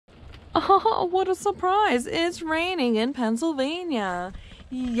Oh, what a surprise! It's raining in Pennsylvania.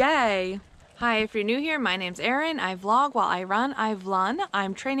 Yay! Hi, if you're new here, my name's Erin. I vlog while I run.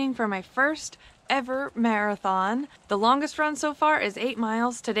 I'm training for my first ever marathon. The longest run so far is 8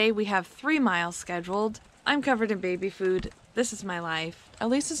 miles. Today we have 3 miles scheduled. I'm covered in baby food. This is my life. At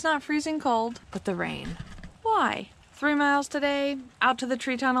least it's not freezing cold, but the rain. Why? 3 miles today, out to the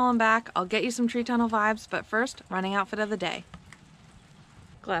tree tunnel and back. I'll get you some tree tunnel vibes, but first, running outfit of the day.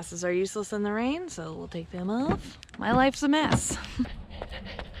 Glasses are useless in the rain, so we'll take them off. My life's a mess.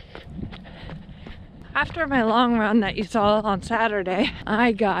 After my long run that you saw on Saturday,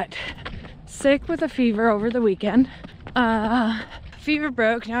 I got sick with a fever over the weekend. Fever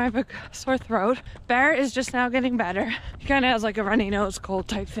broke, now I have a sore throat. Barrett is just now getting better. He kind of has like a runny nose cold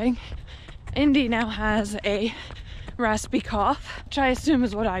type thing. Indy now has a raspy cough, which I assume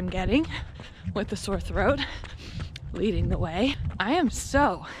is what I'm getting with the sore throat, leading the way. I am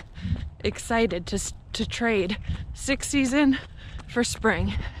so excited to trade 6th season for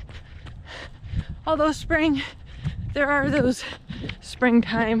spring. Although spring, there are those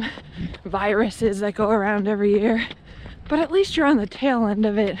springtime viruses that go around every year, but at least you're on the tail end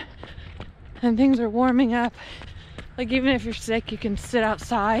of it and things are warming up. Like even if you're sick, you can sit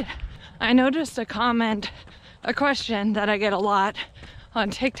outside. I noticed a question that I get a lot on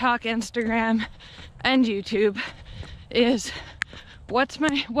TikTok, Instagram, and YouTube is what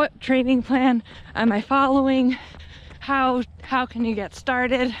training plan am I following? How can you get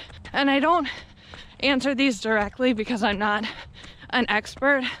started? And I don't answer these directly because I'm not an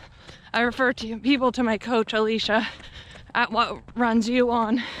expert. I refer to people to my coach Alicia at What Runs You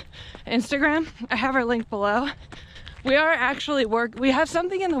on Instagram. I have her link below. We have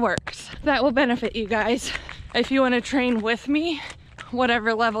something in the works that will benefit you guys if you want to train with me,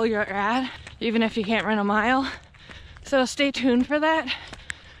 whatever level you're at, even if you can't run a mile. So stay tuned for that.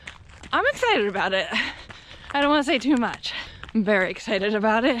 I'm excited about it. I don't want to say too much. I'm very excited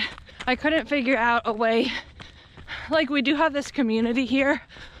about it. I couldn't figure out a way, like we do have this community here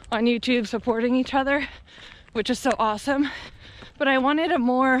on YouTube supporting each other, which is so awesome, but I wanted a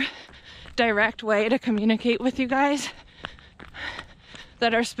more direct way to communicate with you guys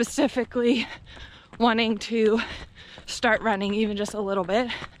that are specifically wanting to start running even just a little bit.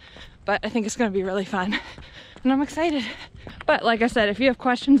 But I think it's going to be really fun and I'm excited. But like I said, if you have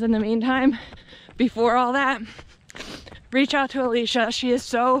questions in the meantime, before all that, reach out to Alicia. She is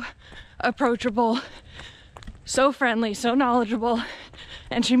so approachable, so friendly, so knowledgeable,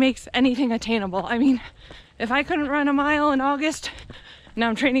 and she makes anything attainable. I mean, if I couldn't run a mile in August, now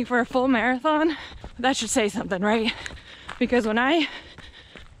I'm training for a full marathon, that should say something, right? Because when I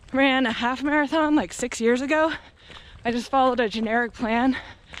ran a half marathon like 6 years ago, I just followed a generic plan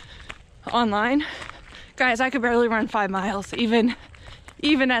online. Guys, I could barely run 5 miles, even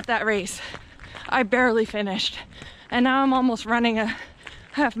at that race. I barely finished. And now I'm almost running a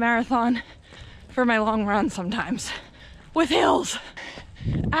half marathon for my long run sometimes. With hills.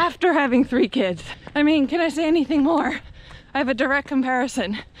 After having 3 kids. I mean, can I say anything more? I have a direct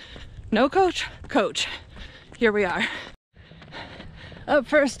comparison. No coach, coach. Here we are. Up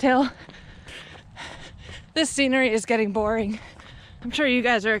first hill. This scenery is getting boring. I'm sure you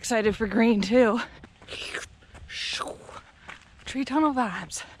guys are excited for green too. Tree tunnel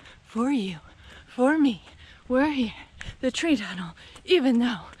vibes. For you, for me. We're here. The tree tunnel. Even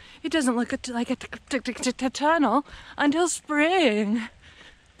though it doesn't look like a tunnel until spring.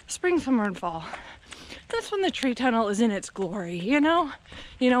 Spring, summer, and fall. That's when the tree tunnel is in its glory, you know?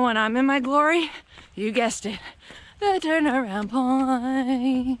 You know when I'm in my glory? You guessed it. The turnaround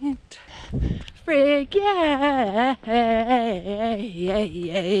point. Freak, yeah.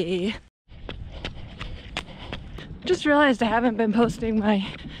 Just realized I haven't been posting my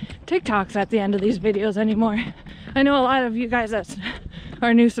TikToks at the end of these videos anymore. I know a lot of you guys that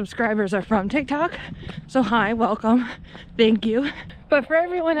are new subscribers are from TikTok. So hi, welcome, thank you. But for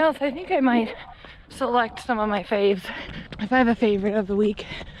everyone else, I think I might select some of my faves. If I have a favorite of the week,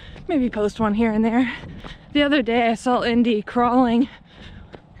 maybe post one here and there. The other day I saw Indy carrying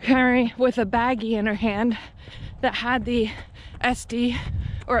with a baggie in her hand that had the SD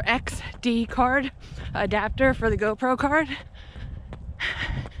or XD card adapter for the GoPro card.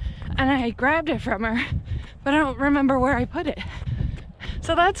 And I grabbed it from her, but I don't remember where I put it.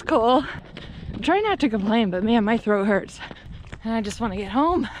 So that's cool. I'm trying not to complain, but man, my throat hurts. And I just want to get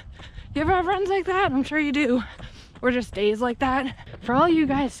home. You ever have runs like that? I'm sure you do. Or just days like that. For all you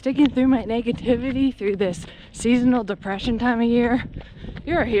guys sticking through my negativity through this seasonal depression time of year,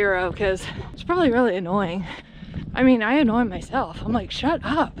 you're a hero, because it's probably really annoying. I mean, I annoy myself. I'm like, shut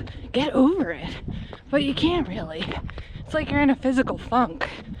up, get over it. But you can't really. It's like you're in a physical funk.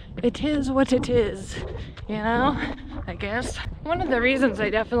 it is what it is, you know, I guess. One of the reasons I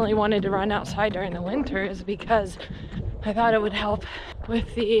definitely wanted to run outside during the winter is because I thought it would help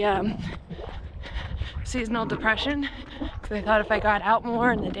with the seasonal depression, because I thought if I got out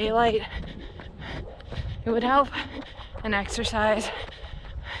more in the daylight, it would help, and exercise.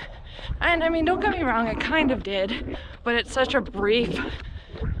 And I mean, don't get me wrong, I kind of did, but it's such a brief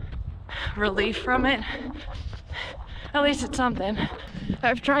relief from it. At least it's something.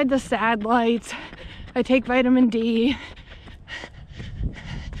 I've tried the SAD lights, I take vitamin D,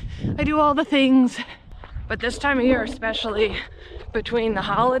 I do all the things, but this time of year, especially between the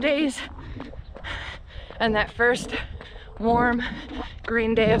holidays and that first warm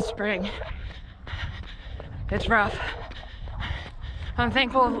green day of spring, it's rough. I'm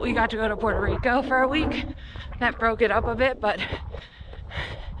thankful we got to go to Puerto Rico for a week. That broke it up a bit, but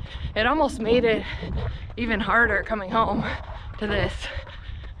it almost made it even harder coming home to this.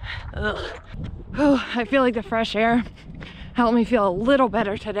 Ugh. Whew, I feel like the fresh air helped me feel a little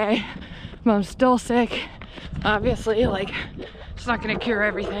better today, but I'm still sick. Obviously, like, it's not gonna cure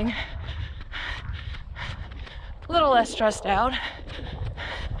everything. A little less stressed out,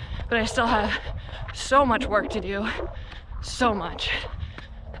 but I still have so much work to do. So much.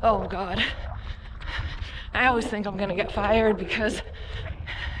 Oh God. I always think I'm gonna get fired because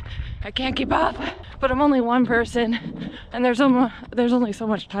I can't keep up, but I'm only one person, and there's only so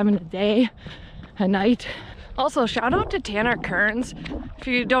much time in a day, a night. Also, shout out to Tanner Kearns. If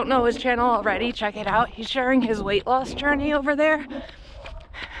you don't know his channel already, check it out. He's sharing his weight loss journey over there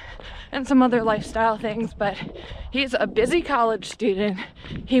and some other lifestyle things, but he's a busy college student.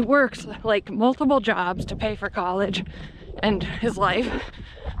 He works like multiple jobs to pay for college and his life,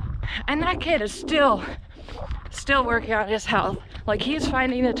 and that kid is still working on his health. Like, he's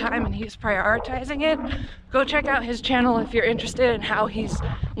finding the time and he's prioritizing it. Go check out his channel if you're interested in how he's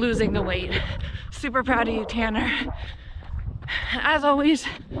losing the weight. Super proud of you, Tanner. As always,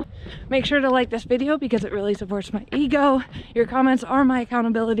 make sure to like this video because it really supports my ego. Your comments are my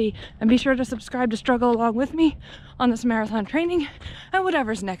accountability, and be sure to subscribe to struggle along with me on this marathon training and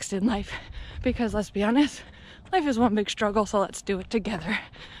whatever's next in life, because let's be honest, life is one big struggle, so let's do it together.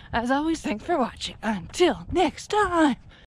 As always, thanks for watching. Until next time.